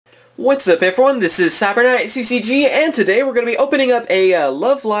What's up everyone, this is Cyberknight CCG, and today we're going to be opening up a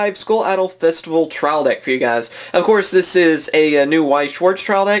Love Live Skull Idol Festival trial deck for you guys. Of course, this is a new Weiß Schwarz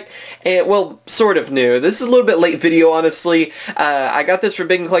trial deck, and well, sort of new. This is a little bit late video, honestly. I got this from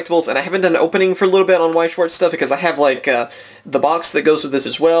Big N Collectibles, and I haven't done an opening for a little bit on Weiß Schwarz stuff because I have like the box that goes with this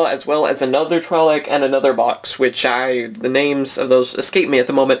as well as another trial deck and another box, which the names of those escape me at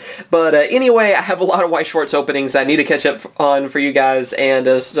the moment. But anyway, I have a lot of Weiß Schwarz openings I need to catch up on for you guys,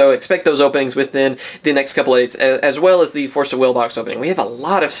 and so expect those openings within the next couple of days, as well as the Force of Will box opening. We have a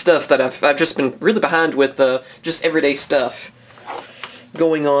lot of stuff that I've just been really behind with, just everyday stuff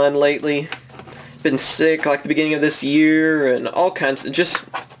going on lately. Been sick like the beginning of this year and all kinds of just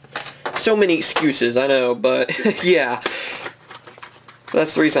so many excuses, I know, but yeah. So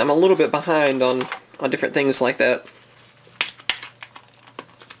that's the reason I'm a little bit behind on different things like that.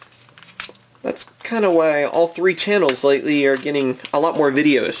 That's kind of why all three channels lately are getting a lot more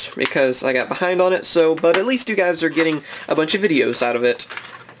videos, because I got behind on it, but at least you guys are getting a bunch of videos out of it.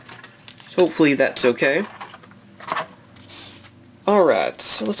 So hopefully that's okay. Alright,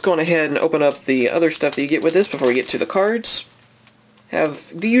 so let's go on ahead and open up the other stuff that you get with this before we get to the cards.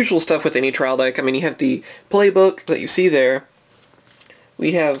 Have the usual stuff with any trial deck. I mean, you have the playbook that you see there.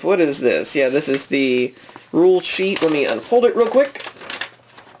 We have, what is this? Yeah, this is the rule sheet. Let me unfold it real quick.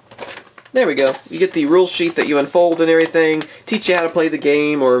 There we go. You get the rule sheet that you unfold and everything, teach you how to play the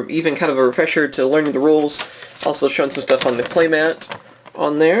game, or even kind of a refresher to learning the rules. Also showing some stuff on the playmat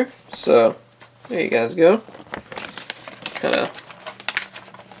on there. So, there you guys go. Kind of,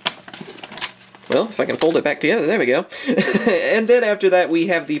 well, if I can fold it back together, there we go. And then after that we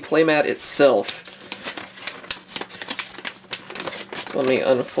have the playmat itself. Let me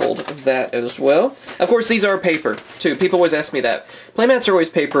unfold that as well. Of course, these are paper, too. People always ask me that. Playmats are always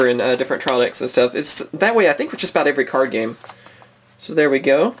paper in different trial decks and stuff. It's that way, I think, with just about every card game. So there we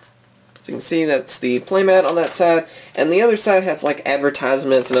go. So you can see that's the playmat on that side. And the other side has, like,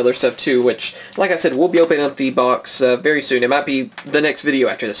 advertisements and other stuff, too, which, like I said, we'll be opening up the box very soon. It might be the next video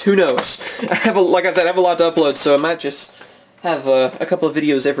after this. Who knows? Like I said, I have a lot to upload, so I might just have a couple of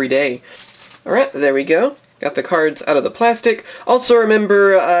videos every day. Alright, there we go. Got the cards out of the plastic. Also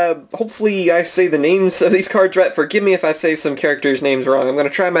remember, hopefully I say the names of these cards right. Forgive me if I say some characters' names wrong. I'm going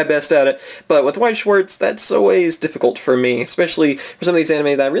to try my best at it. But with Weiß Schwarz, that's always difficult for me, especially for some of these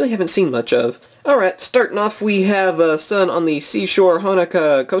anime that I really haven't seen much of. Alright, starting off we have Sun on the Seashore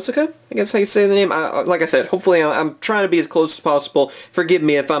Honoka Kosuka. I guess how you say the name. Like I said, hopefully I'm trying to be as close as possible. Forgive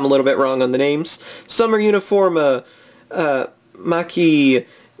me if I'm a little bit wrong on the names. Summer uniform Maki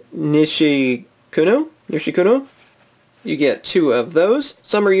Nishikuno? Yoshikuno? You get 2 of those.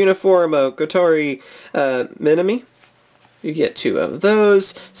 Summer uniform Kotori Minami. You get 2 of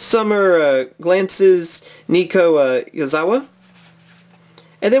those. Summer glances Nico Yazawa.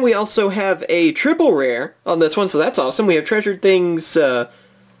 And then we also have a triple rare on this one, so that's awesome. We have treasured things, I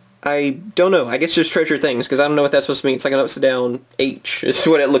don't know, I guess just treasured things, because I don't know what that's supposed to mean. It's like an upside down H, is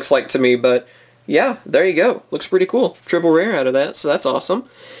what it looks like to me, but yeah, there you go. Looks pretty cool. Triple rare out of that, so that's awesome.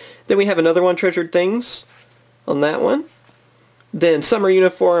 Then we have another one, treasured things, on that one. Then summer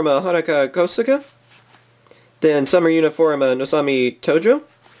uniform Honoka Kosuka. Then summer uniform Nozomi Tojo.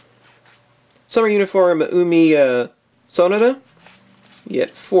 Summer uniform Umi Sonata. You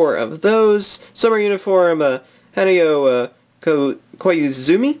get 4 of those. Summer uniform Hanayo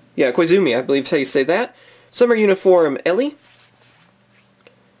Koizumi. Yeah, Koizumi, I believe is how you say that. Summer uniform Ellie.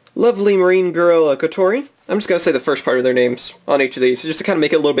 Lovely Marine Girl Kotori. I'm just going to say the first part of their names on each of these, just to kind of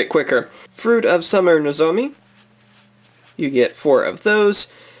make it a little bit quicker. Fruit of Summer Nozomi. You get 4 of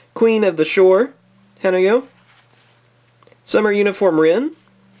those. Queen of the Shore Hanayo. Summer Uniform Rin.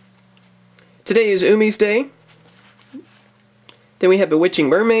 Today is Umi's Day. Then we have Bewitching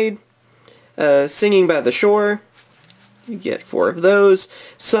Mermaid. Singing by the Shore. You get 4 of those.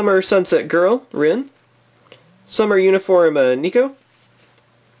 Summer Sunset Girl Rin. Summer Uniform Nico.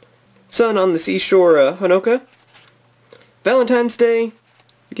 Sun on the Seashore Honoka. Valentine's Day.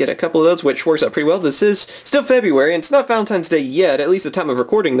 You get a couple of those, which works out pretty well. This is still February, and it's not Valentine's Day yet, at least the time of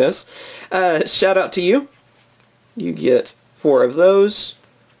recording this. Shout out to you. You get 4 of those.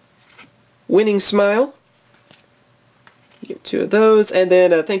 Winning Smile. You get 2 of those. And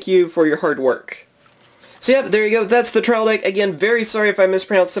then thank you for your hard work. So yeah, there you go. That's the trial deck. Again, very sorry if I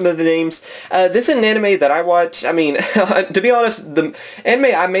mispronounced some of the names. This is an anime that I watch. I mean, to be honest, the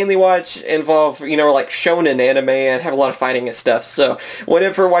anime I mainly watch involve, you know, like shonen anime and have a lot of fighting and stuff. So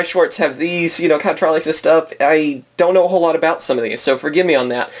whenever Weiß Schwarz have these, you know, kind of trial decks and stuff, I don't know a whole lot about some of these. So forgive me on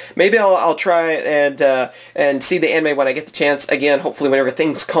that. Maybe I'll try and see the anime when I get the chance. Again, hopefully whenever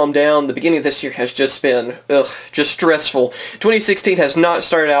things calm down. The beginning of this year has just been, just stressful. 2016 has not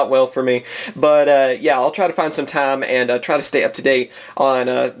started out well for me. But yeah, I'll try to find some time and try to stay up to date on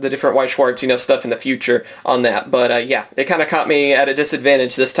the different Weiß Schwarz, you know, stuff in the future on that. But yeah, it kind of caught me at a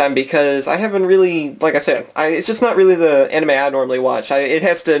disadvantage this time because I haven't really, like I said, it's just not really the anime I normally watch. It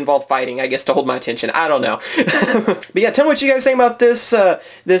has to involve fighting, I guess, to hold my attention. I don't know. But yeah, tell me what you guys think about this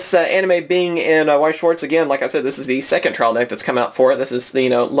anime being in Weiß Schwarz. Again, like I said, this is the second trial deck that's come out for it. This is the, you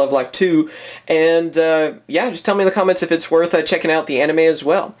know, Love Life 2. And yeah, just tell me in the comments if it's worth checking out the anime as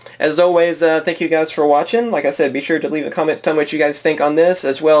well. As always, thank you guys for watching. Like I said, be sure to leave a comment, tell me what you guys think on this,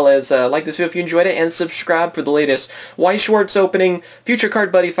 as well as like this video if you enjoyed it, and subscribe for the latest Weiß Schwarz opening, Future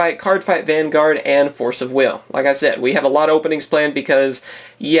Card Buddy Fight, Card Fight Vanguard, and Force of Will. Like I said, we have a lot of openings planned because,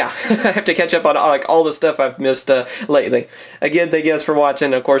 yeah, I have to catch up on like all the stuff I've missed lately. Again, thank you guys for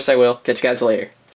watching. Of course I will. Catch you guys later.